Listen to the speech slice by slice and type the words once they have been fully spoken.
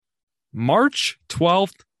March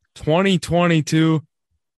 12th, 2022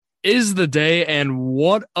 is the day, and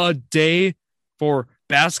what a day for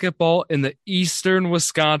basketball in the Eastern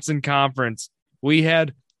Wisconsin Conference. We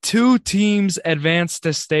had two teams advance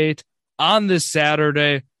to state on this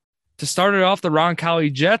Saturday. To start it off, the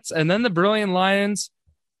Roncalli Jets and then the Brilliant Lions.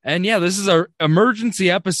 And yeah, this is our emergency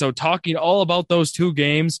episode talking all about those two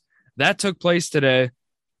games that took place today.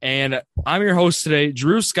 And I'm your host today,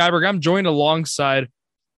 Drew Skyberg. I'm joined alongside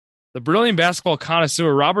the brilliant basketball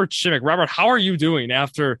connoisseur, Robert Shimmick. Robert, how are you doing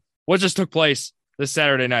after what just took place this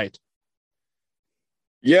Saturday night?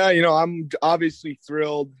 Yeah, I'm obviously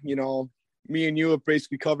thrilled. Me and you have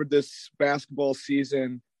basically covered this basketball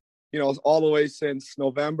season, all the way since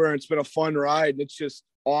November. And it's been a fun ride. And it's just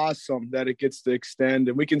awesome that it gets to extend.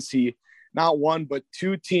 And we can see not one, but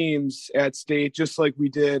two teams at state, just like we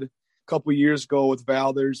did a couple years ago with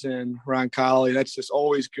Valders and Roncalli. That's just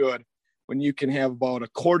always good when you can have about a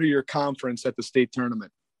quarter of your conference at the state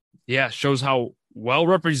tournament. Yeah, shows how well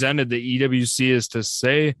represented the EWC is, to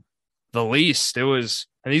say the least. And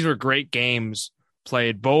these were great games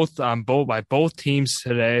played by both teams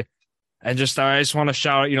today. And I just want to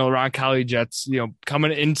shout out, the Roncalli Jets,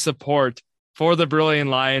 coming in support for the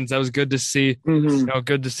Brilliant Lions. That was good to see.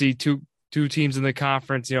 Good to see two teams in the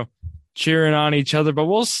conference, cheering on each other. But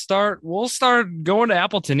we'll start going to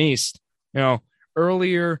Appleton East.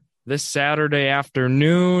 Earlier this Saturday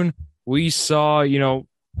afternoon, we saw, at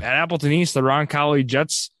Appleton East, the Roncalli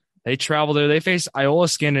Jets, they traveled there. They faced Iola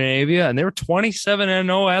Scandinavia, and they were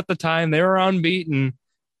 27-0 at the time. They were unbeaten.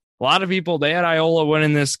 A lot of people, they had Iola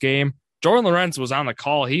winning this game. Jordan Lorenz was on the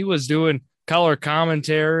call. He was doing color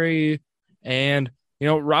commentary. And,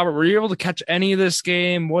 Robert, were you able to catch any of this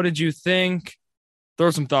game? What did you think?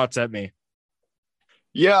 Throw some thoughts at me.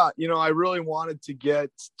 Yeah, I really wanted to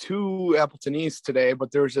get to Appleton East today,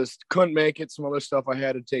 but couldn't make it. Some other stuff I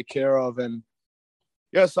had to take care of. And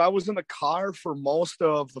yes, I was in the car for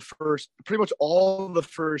pretty much all the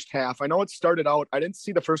first half. I know it started out, I didn't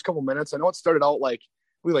see the first couple minutes. I know it started out like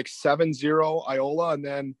 7-0 Iola, and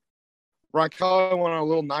then Roncalli went on a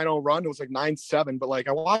little 9-0 run. It was like 9-7, but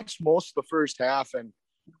I watched most of the first half, and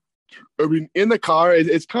I mean, in the car,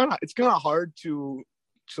 it's kind of hard to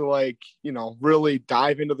really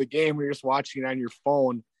dive into the game when you're just watching it on your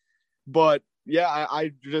phone. But yeah,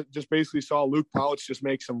 I just basically saw Luke Pouch just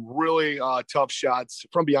make some really tough shots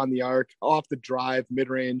from beyond the arc, off the drive,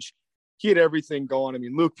 mid-range. He had everything going. I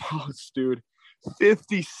mean, Luke Pouch, dude,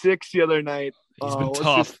 56 the other night. He's been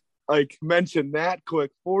tough. Mention that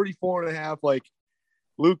quick, 44.5.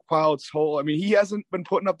 Luke Pouch, he hasn't been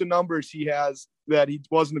putting up the numbers he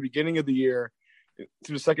was in the beginning of the year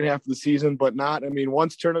through the second half of the season, but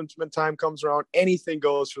once tournament time comes around, anything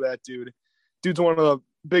goes for that dude. Dude's one of the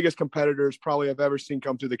biggest competitors probably I've ever seen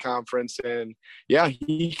come through the conference. And yeah,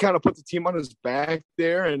 he kind of put the team on his back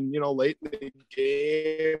there, and late in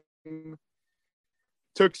the game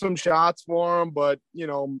took some shots for him, but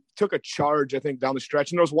took a charge, I think, down the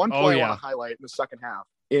stretch. And there was one play I want to highlight in the second half.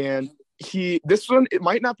 And this one, it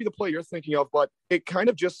might not be the play you're thinking of, but it kind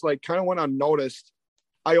of just went unnoticed.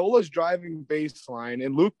 Iola's driving baseline,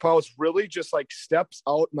 and Luke Pouch really just steps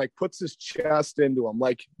out and puts his chest into him,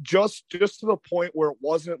 just to the point where it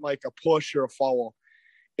wasn't a push or a foul.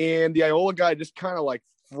 And the Iola guy just kind of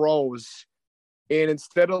froze. And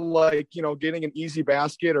instead of getting an easy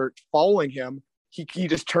basket or fouling him, he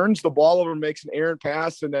just turns the ball over and makes an errant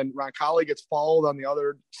pass, and then Roncalli gets fouled on the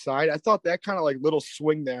other side. I thought that kind of little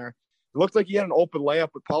swing there, it looked like he had an open layup,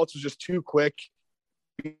 but Pouch was just too quick.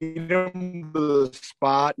 Beat him to the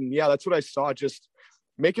spot, and yeah, that's what I saw. Just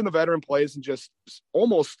making the veteran plays and just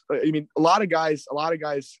almost. A lot of guys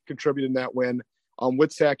contributed in that win.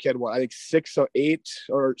 Witzak had I think 6 of 8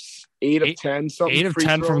 or 8 of 10, something. 8 of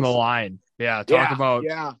 10 from the line. Yeah, talk about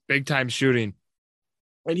big time shooting.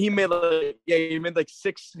 And he made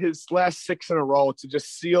his last 6 in a row to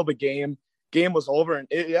just seal the game. Game was over, and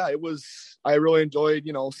it was. I really enjoyed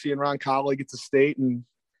seeing Roncalli get to state, and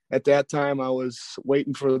at that time I was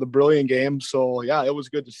waiting for the Brilliant game. So yeah, it was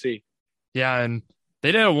good to see. Yeah, and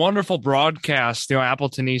they did a wonderful broadcast.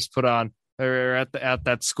 Appleton East put on. They were at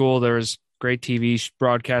that school. There was great TV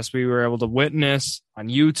broadcast we were able to witness on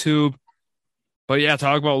YouTube. But yeah,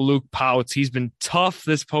 talk about Luke Pouch. He's been tough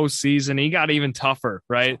this postseason. He got even tougher,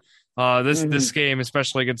 right? This game,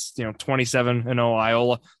 especially against 27-0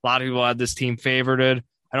 Iola. A lot of people had this team favorited.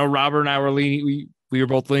 I know Robert and I were leaning. We were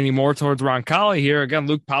both leaning more towards Roncalli here. Again,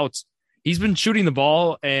 Luke Pouch. He's been shooting the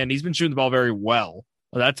ball, and he's been shooting the ball very well.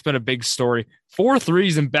 That's been a big story. 4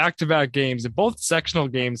 threes in back-to-back games. In both sectional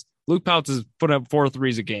games, Luke Pouch has put up 4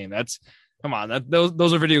 threes a game. Come on.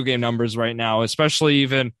 Those are video game numbers right now, especially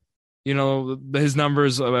even his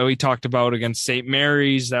numbers we talked about against St.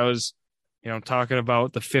 Mary's. That was, talking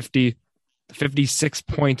about the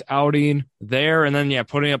 56-point outing there. And then,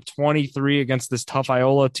 putting up 23 against this tough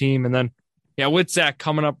Iola team. And then, Witsack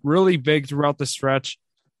coming up really big throughout the stretch.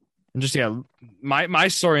 And just, my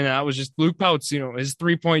story in that was just Luke Pouts, his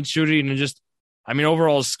 3-point shooting and just,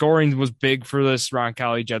 overall scoring was big for this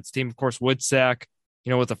Roncalli Jets team. Of course, Witsack,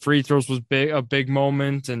 with the free throws was a big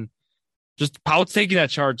moment. And just Pouts taking that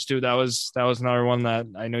charge too. That was another one that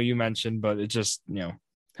I know you mentioned, but it just,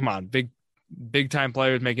 come on, big time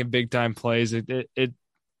players making big time plays. It's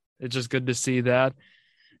just good to see that.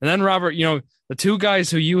 And then Robert, the two guys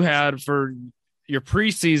who you had for your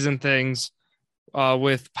preseason things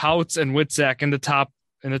with Pouts and Witsack in the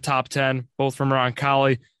top 10, both from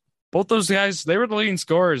Roncalli. Both those guys, they were the leading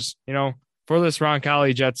scorers, for this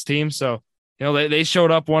Roncalli Jets team. So, they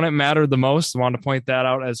showed up when it mattered the most. I wanted to point that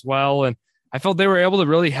out as well. And I felt they were able to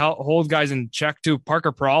really hold guys in check too.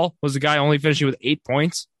 Parker Prahl was the guy only finishing with 8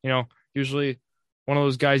 points. Usually one of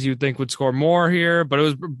those guys you'd think would score more here, but it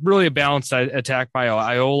was really a balanced attack by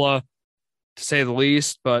Iola, to say the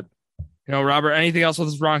least. But, Robert, anything else with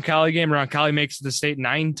this Roncalli game? Roncalli makes the state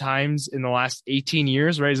 9 times in the last 18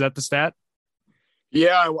 years, right? Is that the stat?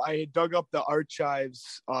 Yeah, I dug up the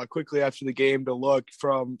archives quickly after the game to look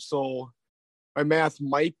so my math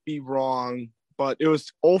might be wrong, but it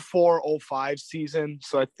was 04-05 season.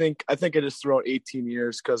 So I think I just threw out 18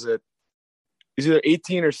 years because it is either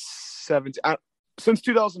 18 or 17. Since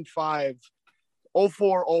 2005,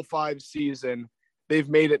 04-05 season, they've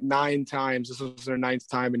made it 9 times. This was their 9th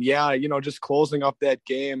time. And just closing up that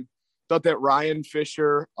game, thought that Ryan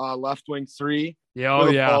Fisher left wing 3.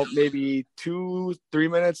 Yeah. Maybe 2-3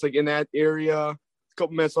 minutes, like in that area, a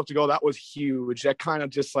couple minutes left to go. That was huge. That kind of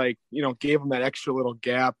just gave them that extra little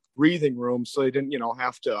gap, breathing room, so they didn't,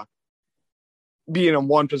 have to be in a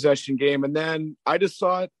 1-possession game. And then I just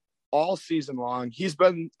saw it all season long. He's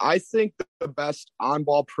been, I think, the best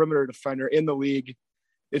on-ball perimeter defender in the league.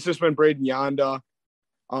 It's just been Braden Yanda.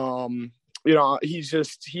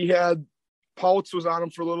 He had Pouts was on him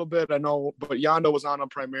for a little bit, I know, but Yanda was on him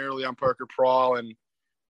primarily on Parker Prahl and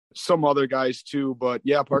some other guys too. But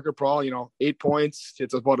Parker Prahl, 8 points.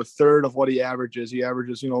 It's about a third of what he averages. He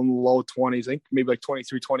averages, in the low 20s, I think maybe like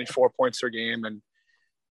 23, 24 points per game. And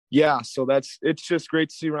so it's just great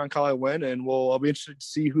to see Roncalli win, and I'll be interested to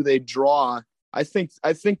see who they draw. I think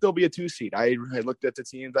there'll be a 2 seed. I looked at the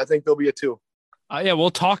teams. I think there'll be a 2.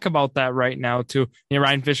 We'll talk about that right now too.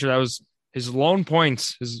 Ryan Fisher, that was his lone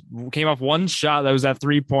points. Came off one shot that was that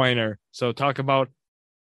 3-pointer. So talk about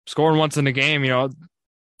scoring once in a game.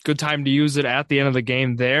 Good time to use it at the end of the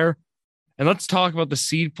game there. And let's talk about the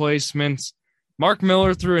seed placements. Mark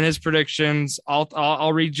Miller threw in his predictions.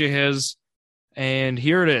 I'll read you his, and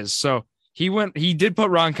here it is. So he did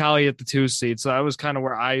put Roncalli at the 2 seed. So that was kind of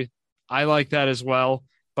where I like that as well.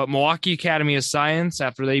 But Milwaukee Academy of Science,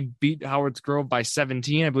 after they beat Howard's Grove by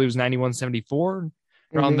 17, I believe it was 91-74,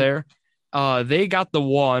 around there. They got the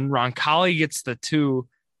 1. Roncalli gets the 2.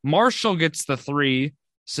 Marshall gets the 3,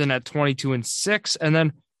 sitting at 22-6, and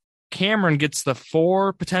then Cameron gets the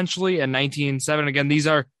 4 potentially at 19-7. Again, these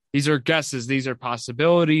are guesses. These are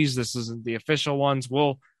possibilities. This isn't the official ones.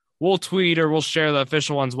 We'll tweet or we'll share the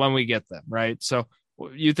official ones when we get them, right? So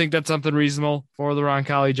you think that's something reasonable for the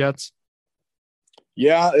Roncalli Jets?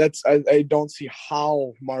 Yeah, I don't see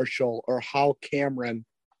how Marshall or how Cameron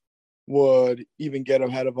would even get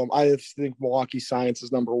ahead of them. I just think Milwaukee Science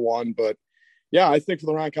is number 1, but I think for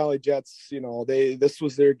the Roncalli Jets, this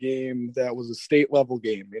was their game. That was a state level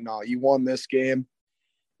game. You won this game.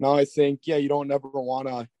 Now I think, you don't never want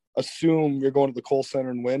to assume you're going to the Kohl Center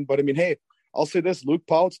and win. But hey, I'll say this: Luke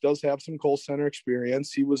Pouts does have some Kohl Center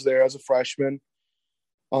experience. He was there as a freshman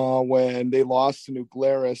when they lost to New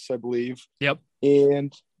Glarus, I believe. Yep.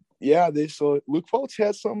 And so Luke Pouts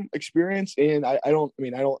has some experience, and I don't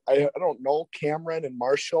know Cameron and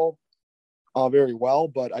Marshall very well,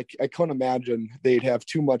 but I couldn't imagine they'd have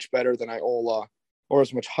too much better than Iola or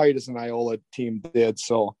as much height as an Iola team did.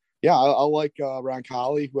 So I like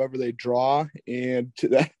Roncalli, whoever they draw, and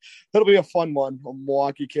that'll be a fun one.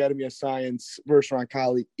 Milwaukee Academy of Science versus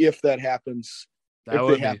Roncalli, if that happens,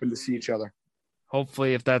 if they happen to see each other.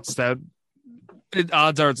 Hopefully, if that's that.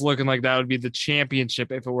 Odds are it's looking like that would be the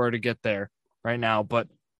championship if it were to get there right now. But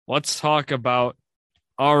let's talk about,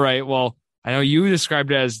 all right, well, I know you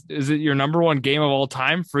described it as, is it your number 1 game of all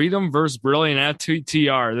time? Freedom versus Brilliant at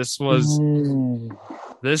TR.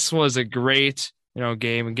 This was a great,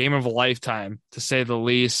 game, a game of a lifetime, to say the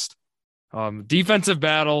least. Defensive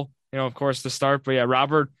battle, of course, to start. But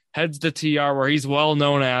Robert heads to TR where he's well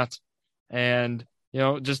known at. And,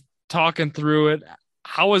 just talking through it,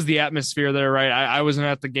 how was the atmosphere there? Right, I wasn't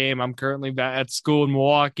at the game. I'm currently back at school in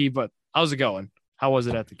Milwaukee, but how's it going? How was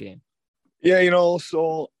it at the game? Yeah,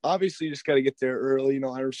 so obviously you just got to get there early.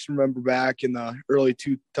 I just remember back in the early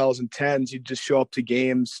 2010s, you'd just show up to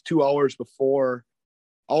games 2 hours before,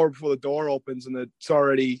 hour before the door opens, and it's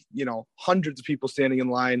already, hundreds of people standing in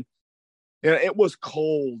line. And it was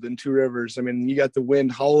cold in Two Rivers. I mean, you got the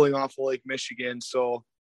wind howling off of Lake Michigan. So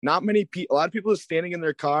not many people, a lot of people are standing in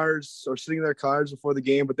their cars or sitting in their cars before the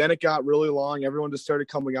game, but then it got really long. Everyone just started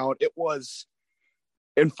coming out. It was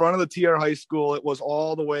in front of the TR High School. It was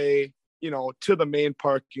all the way, to the main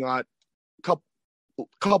parking lot,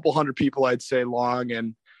 couple hundred people, I'd say, long.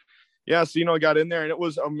 And yeah, so, I got in there and it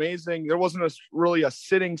was amazing. There wasn't really a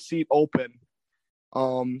sitting seat open.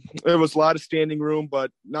 There was a lot of standing room,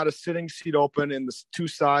 but not a sitting seat open, and the two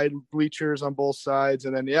side bleachers on both sides.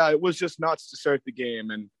 And then, yeah, it was just nuts to start the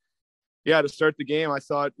game. And yeah, to start the game, I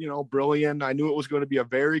thought, brilliant. I knew it was going to be a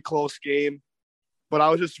very close game, but I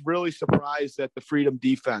was just really surprised at the Freedom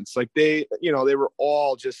defense. Like they were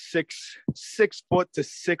all just 6 foot to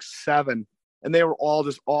 6'7", and they were all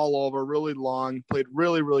just all over, really long, played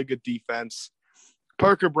really, really good defense.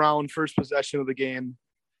 Parker Brown, first possession of the game,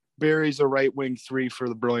 buries a right wing three for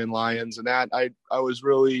the Brilliant Lions. And that I was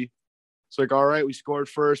really, it's like, all right, we scored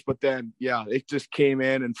first, but then, yeah, it just came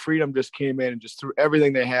in, and Freedom just came in and just threw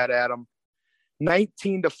everything they had at them.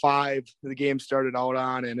 19-5, the game started out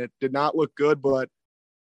on, and it did not look good, but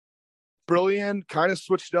Brilliant kind of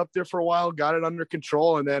switched up there for a while, got it under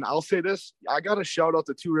control. And then I'll say this, I got to shout out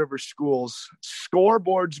the Two Rivers schools.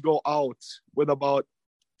 Scoreboards go out with about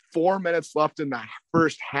 4 minutes left in the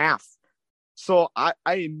first half. So I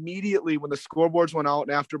immediately, when the scoreboards went out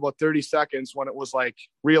and after about 30 seconds, when it was like,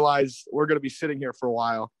 realized we're going to be sitting here for a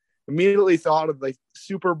while, immediately thought of the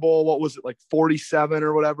Super Bowl. What was it, like 47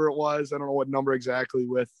 or whatever it was? I don't know what number exactly,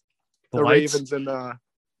 with the Ravens and the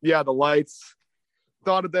lights.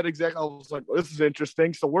 Thought of that exactly. I was like, this is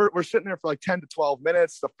interesting. So we're sitting there for like 10 to 12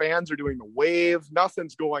 minutes. The fans are doing the wave.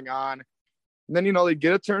 Nothing's going on. And then, they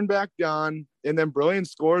get it turned back on. And then Brilliant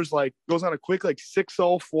scores, goes on a quick 6-0,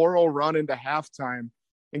 4-0 run into halftime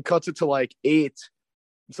and cuts it to 8.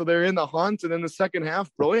 So they're in the hunt. And then the second half,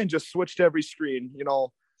 Brilliant just switched every screen.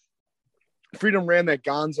 Freedom ran that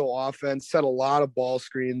Gonzo offense, set a lot of ball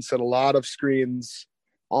screens, set a lot of screens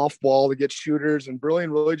off ball to get shooters, and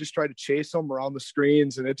Brilliant really just tried to chase them around the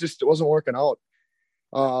screens, and it wasn't working out.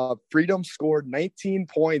 Freedom scored 19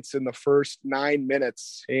 points in the first 9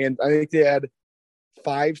 minutes, and I think they had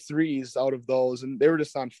 5 threes out of those, and they were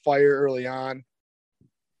just on fire early on.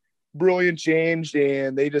 Brilliant changed,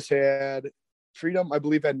 and they just had Freedom, I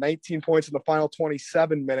believe, had 19 points in the final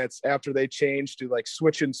 27 minutes after they changed to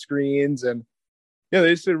switching screens, and they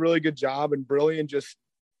just did a really good job. And Brilliant just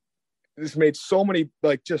made so many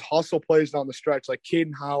just hustle plays down the stretch. Like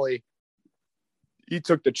Caden Holly, he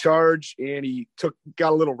took the charge and he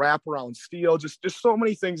got a little wraparound steal. Just so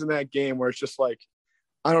many things in that game where it's just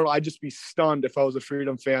I don't know. I'd just be stunned if I was a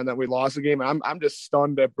Freedom fan that we lost the game. And I'm just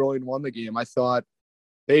stunned that Brilliant won the game. I thought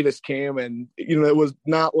they just came and, it was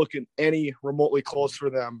not looking any remotely close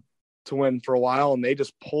for them to win for a while. And they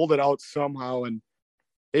just pulled it out somehow. And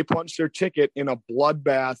they punched their ticket in a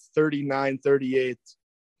bloodbath 39-38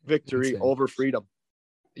 victory over Freedom.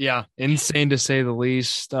 Yeah, insane to say the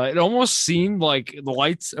least. It almost seemed like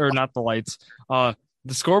the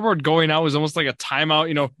scoreboard going out was almost like a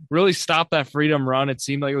timeout, really stopped that Freedom run. It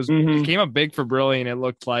seemed like it came up big for Brilliant. It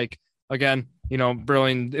looked like, again,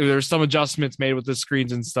 Brilliant, there's some adjustments made with the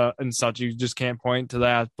screens and stuff and such. You just can't point to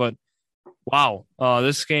that. But wow,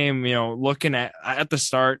 this game, looking at the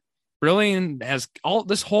start, Brilliant has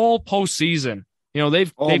this whole postseason,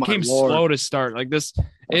 they came slow to start like this.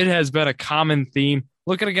 It has been a common theme.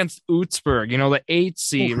 Looking against Utzberg, the 8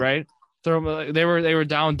 seed, right? They were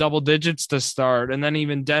down double digits to start, and then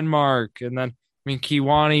even Denmark, and then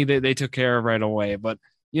Kewanee they took care of right away. But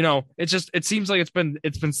it seems like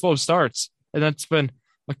it's been slow starts, and that's been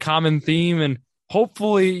a common theme. And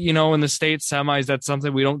hopefully, in the state semis, that's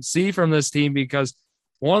something we don't see from this team, because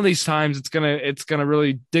one of these times it's gonna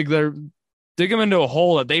really dig them into a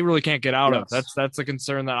hole that they really can't get out of. That's a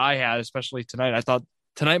concern that I had, especially tonight. I thought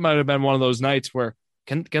tonight might have been one of those nights where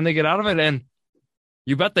can they get out of it? And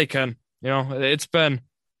you bet they can. That's been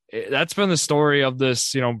the story of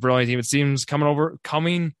this, Brilliant team. It seems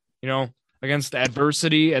coming, against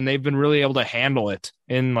adversity, and they've been really able to handle it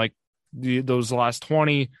in those last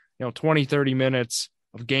 20, 30 minutes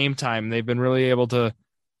of game time. They've been really able to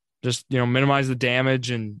just, minimize the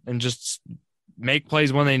damage and just make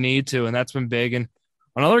plays when they need to. And that's been big. And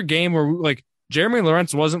another game where Jeremy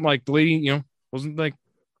Lawrence wasn't the leading, wasn't the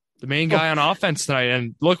main guy on offense tonight.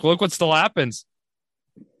 And look what still happens.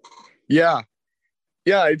 Yeah.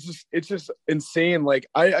 Yeah. It's just insane. Like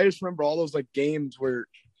I just remember all those like games where,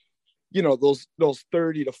 those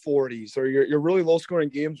 30 to 40s or your really low scoring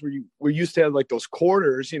games where we used to have like those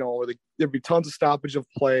quarters, where there'd be tons of stoppage of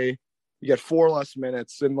play. You get 4 less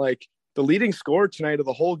minutes. And like the leading scorer tonight of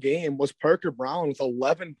the whole game was Parker Brown with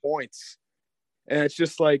 11 points. And it's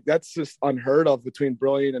just like, that's just unheard of between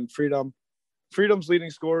Brilliant and Freedom. Freedom's leading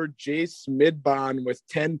scorer, Jace Midbon with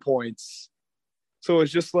 10 points. So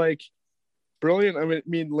it's just like Brilliant. I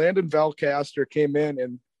mean, Landon Valcaster came in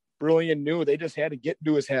and Brilliant knew they just had to get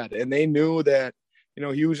into his head. And they knew that,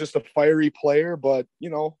 he was just a fiery player, but,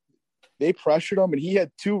 they pressured him and he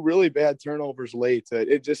had two really bad turnovers late.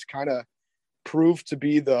 It just kind of proved to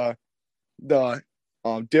be the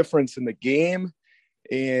difference in the game.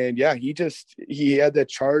 And yeah, he had that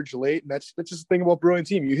charge late, and that's just the thing about Brilliant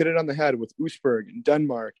team. You hit it on the head with Oosberg and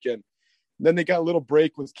Denmark, and then they got a little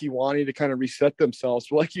break with Kiwani to kind of reset themselves.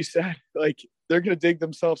 But like you said, like they're going to dig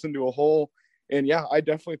themselves into a hole. And yeah, I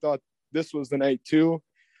definitely thought this was the night too.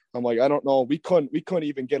 I'm like, I don't know. We couldn't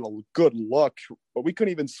even get a good look, but we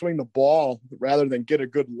couldn't even swing the ball rather than get a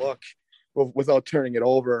good look without turning it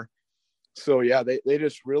over. So yeah, they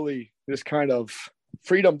just really just kind of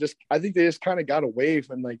Freedom I think they just kind of got away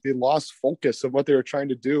and like they lost focus of what they were trying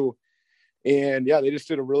to do. And yeah, they just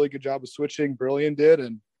did a really good job of switching. Brilliant did,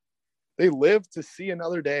 and they lived to see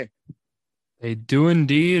another day. They do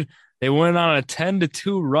indeed. They went on a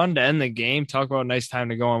 10-2 run to end the game. Talk about a nice time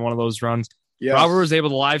to go on one of those runs. Yes. Robert was able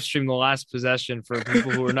to live stream the last possession for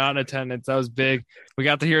people who were not in attendance. That was big. We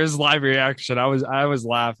got to hear his live reaction. I was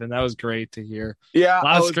laughing. That was great to hear. Yeah,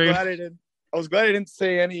 I was glad I didn't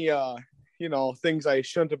say any things I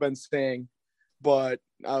shouldn't have been saying, but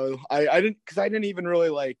I didn't even really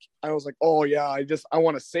like, I was like, oh yeah, I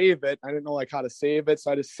want to save it. I didn't know like how to save it.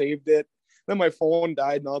 So I just saved it. Then my phone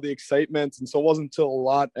died and all the excitement. And so it wasn't until a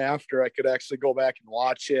lot after I could actually go back and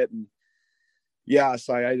watch it. And yeah,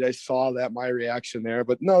 so I saw that, my reaction there,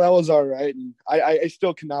 but no, that was all right. And I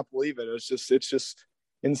still cannot believe it. It's just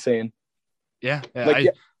insane. Yeah. Like,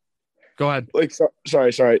 go ahead. Like,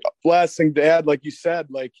 sorry. Last thing to add, like you said,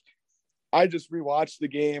 like I just rewatched the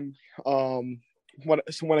game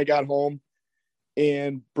when I got home,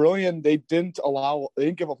 and Brilliant, they didn't give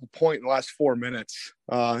up a point in the last 4 minutes.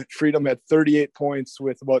 Freedom had 38 points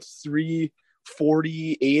with about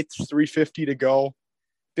 350 to go.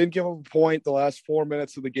 Didn't give up a point the last 4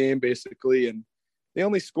 minutes of the game, basically. And they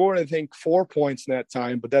only scored, I think, 4 points in that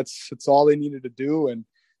time, but that's all they needed to do. And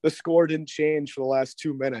the score didn't change for the last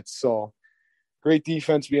 2 minutes. So great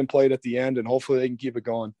defense being played at the end, and hopefully they can keep it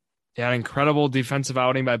going. Yeah, an incredible defensive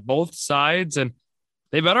outing by both sides, and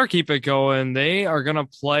they better keep it going. They are going to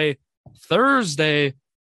play Thursday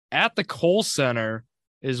at the Kohl Center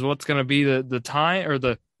is what's going to be the time or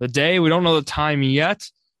the day. We don't know the time yet,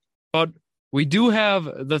 but we do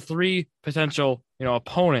have the 3 potential,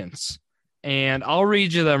 opponents, and I'll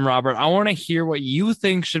read you them, Robert. I want to hear what you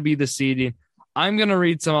think should be the seeding. I'm going to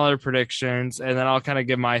read some other predictions, and then I'll kind of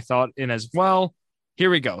give my thought in as well. Here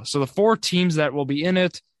we go. So the 4 teams that will be in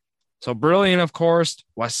it. So Brilliant, of course,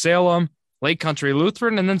 West Salem, Lake Country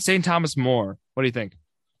Lutheran, and then St. Thomas More. What do you think?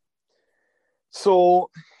 So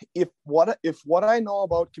if what I know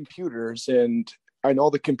about computers, and I know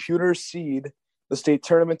the computer seed the state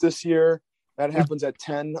tournament this year, that happens at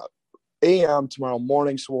 10 a.m. tomorrow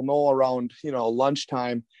morning. So we'll know around,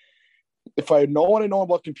 lunchtime. If I know what I know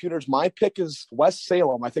about computers, my pick is West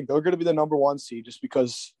Salem. I think they're going to be the number 1 seed just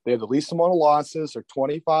because they have the least amount of losses. They're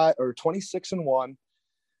 25 or 26-1.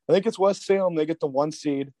 I think it's West Salem. They get the 1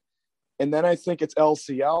 seed. And then I think it's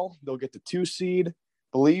LCL. They'll get the 2 seed.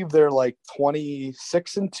 Believe they're like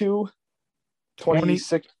 26-2.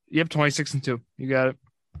 26. Yep, 26-2. You got it.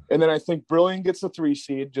 And then I think Brilliant gets the 3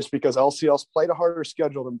 seed just because LCL's played a harder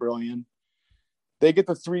schedule than Brilliant. They get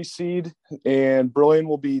the 3 seed, and Brilliant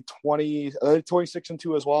will be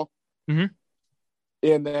 26-2 as well. Mm-hmm.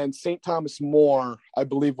 And then St. Thomas More, I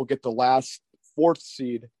believe, will get the last 4th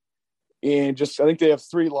seed. And I think they have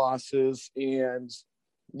 3 losses. And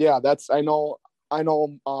yeah, I watched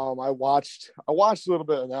a little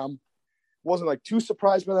bit of them. Wasn't like too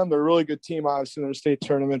surprised by them. They're a really good team, obviously, in their state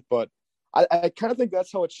tournament, but I kind of think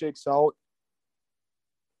that's how it shakes out.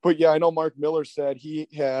 But yeah, I know Mark Miller said he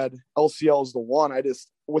had LCL as the 1.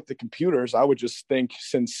 With the computers, I would just think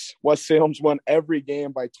since West Salem's won every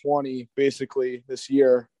game by 20 basically this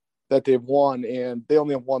year that they've won, and they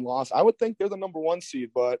only have 1 loss, I would think they're the number 1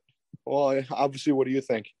 seed. But well, obviously, what do you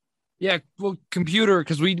think? Yeah, well, computer,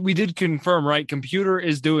 because we did confirm, right? Computer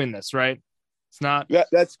is doing this, right? It's not.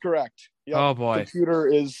 That's correct. Yep. Oh boy, computer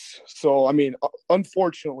is. So I mean,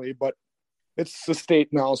 unfortunately, but it's the state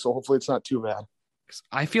now, so hopefully it's not too bad.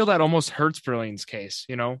 I feel that almost hurts Brilliant's case,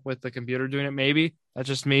 with the computer doing it. Maybe that's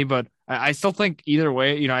just me, but I still think either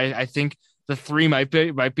way, I think the 3 might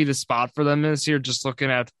be the spot for them this year. Just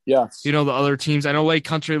looking at, the other teams. I know Lake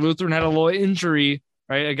Country Lutheran had a little injury,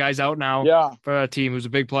 right? A guy's out now for a team who's a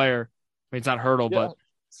big player. I mean, it's not Hurdle, but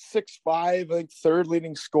 6'5", I think 3rd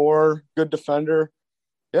leading scorer, good defender.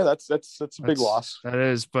 Yeah, that's a big loss. That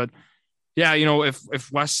is, but yeah,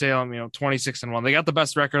 if West Salem, 26-1, they got the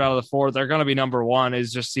best record out of the 4. They're going to be number 1. It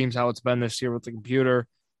just seems how it's been this year with the computer.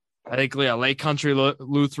 I think, Lake Country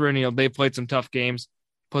Lutheran, they played some tough games.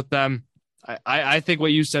 Put them. I think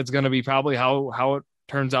what you said is going to be probably how it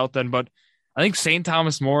turns out then. But I think St.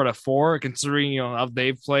 Thomas More at a 4, considering how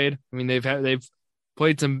they've played. I mean, they've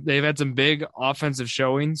had some big offensive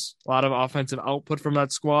showings, a lot of offensive output from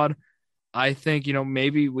that squad. I think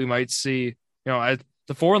maybe we might see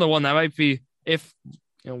the 4 and the 1, that might be, if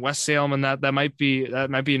West Salem and that might be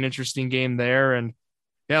an interesting game there. And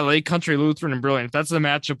Lake Country Lutheran and Brilliant, if that's the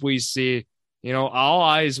matchup we see, all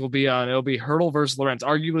eyes will be on, it'll be Hurdle versus Lawrence,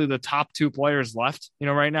 arguably the top 2 players left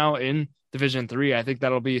right now in Division 3. I think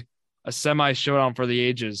that'll be a semi showdown for the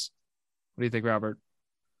ages. What do you think, Robert?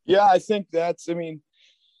 Yeah, I think if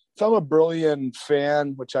I'm a Brilliant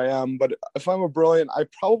fan, which I am, but if I'm a Brilliant, if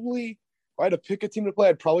I had to pick a team to play,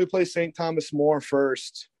 I'd probably play St. Thomas More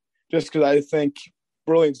first, just because I think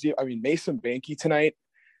Brilliant's deep. Mason Banky tonight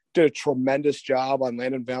did a tremendous job on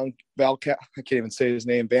Landon I can't even say his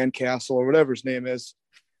name, Van Castle or whatever his name is.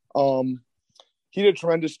 He did a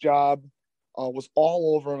tremendous job, was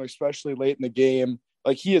all over him, especially late in the game.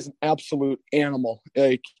 He is an absolute animal.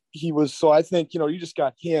 He was, so I think, you just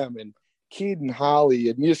got him and Caden Holly,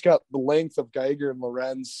 and you just got the length of Geiger and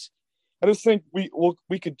Lorenz. I just think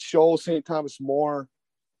we could show St. Thomas More,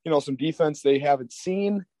 some defense they haven't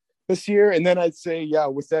seen this year. And then I'd say,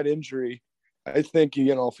 with that injury, I think,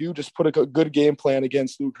 if you just put a good game plan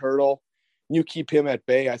against Luke Hurdle, you keep him at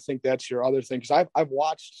bay, I think that's your other thing. Because I've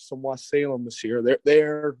watched some West Salem this year.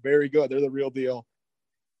 They're very good. They're the real deal.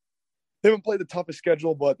 They haven't played the toughest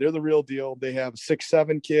schedule, but they're the real deal. They have a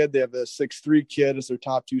 6'7" kid. They have a 6'3" kid as their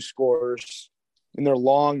top 2 scorers. And they're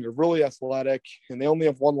long. They're really athletic. And they only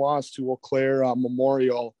have 1 loss to Eau Claire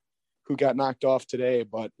Memorial, who got knocked off today.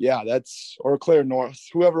 But, that's – or Eau Claire North.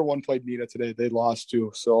 Whoever won played Nita today, they lost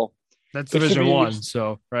to. So – that's Division 1,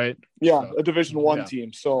 so, right? Yeah, so, a Division 1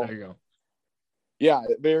 team. So, there you go. Yeah,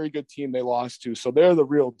 very good team they lost to. So, they're the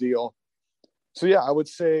real deal. So, I would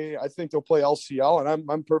say I think they'll play LCL,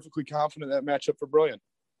 and I'm perfectly confident that matchup for Brilliant.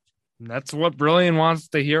 And that's what Brilliant wants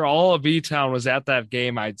to hear. All of B-Town was at that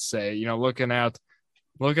game, I'd say, looking at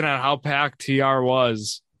how packed TR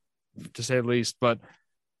was, to say the least. But,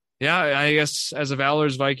 I guess as a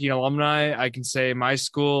Valor's Viking alumni, I can say my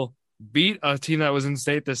school beat a team that was in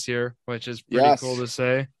state this year, which is pretty cool to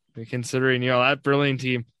say, considering, that Brilliant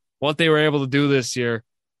team, what they were able to do this year,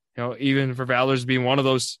 even for Valor's being one of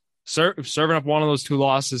those, serving up one of those 2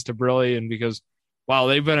 losses to Brilliant, because, wow,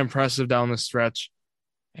 they've been impressive down the stretch.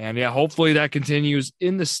 And, hopefully that continues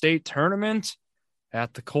in the state tournament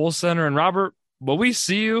at the Kohl Center. And, Robert, will we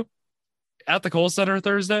see you at the Kohl Center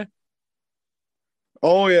Thursday?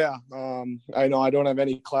 Oh, yeah. I know I don't have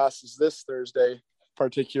any classes this Thursday,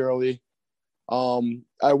 particularly.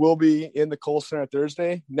 I will be in the Kohl Center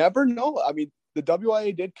Thursday. Never know. The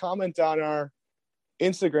WIA did comment on our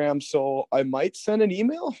Instagram, so I might send an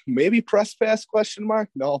email, maybe press pass ?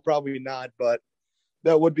 No, probably not, but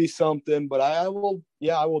that would be something. But I will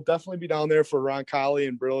definitely be down there for Roncalli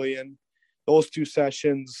and Brilliant. Those 2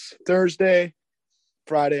 sessions Thursday.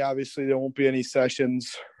 Friday, obviously there won't be any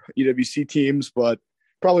sessions, EWC teams, but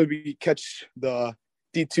probably catch the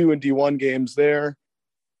D2 and D1 games there.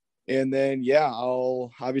 And then,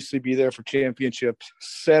 I'll obviously be there for championship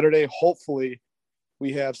Saturday. Hopefully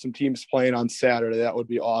we have some teams playing on Saturday. That would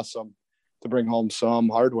be awesome to bring home some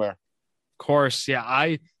hardware. Of course. Yeah.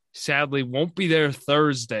 I sadly won't be there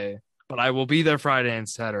Thursday, but I will be there Friday and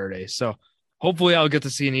Saturday. So hopefully I'll get to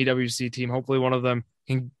see an EWC team. Hopefully one of them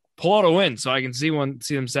can pull out a win so I can see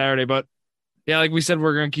them Saturday. But like we said,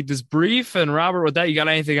 we're going to keep this brief. And Robert, with that, you got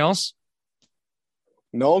anything else?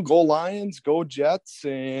 No, go Lions, go Jets,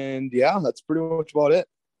 and that's pretty much about it.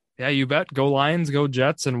 Yeah, you bet. Go Lions, go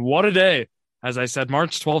Jets, and what a day. As I said,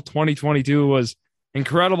 March 12th, 2022 was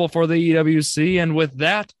incredible for the EWC, and with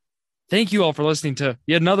that, thank you all for listening to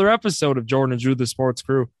yet another episode of Jordan and Drew, the Sports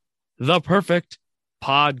Crew, the perfect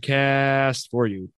podcast for you.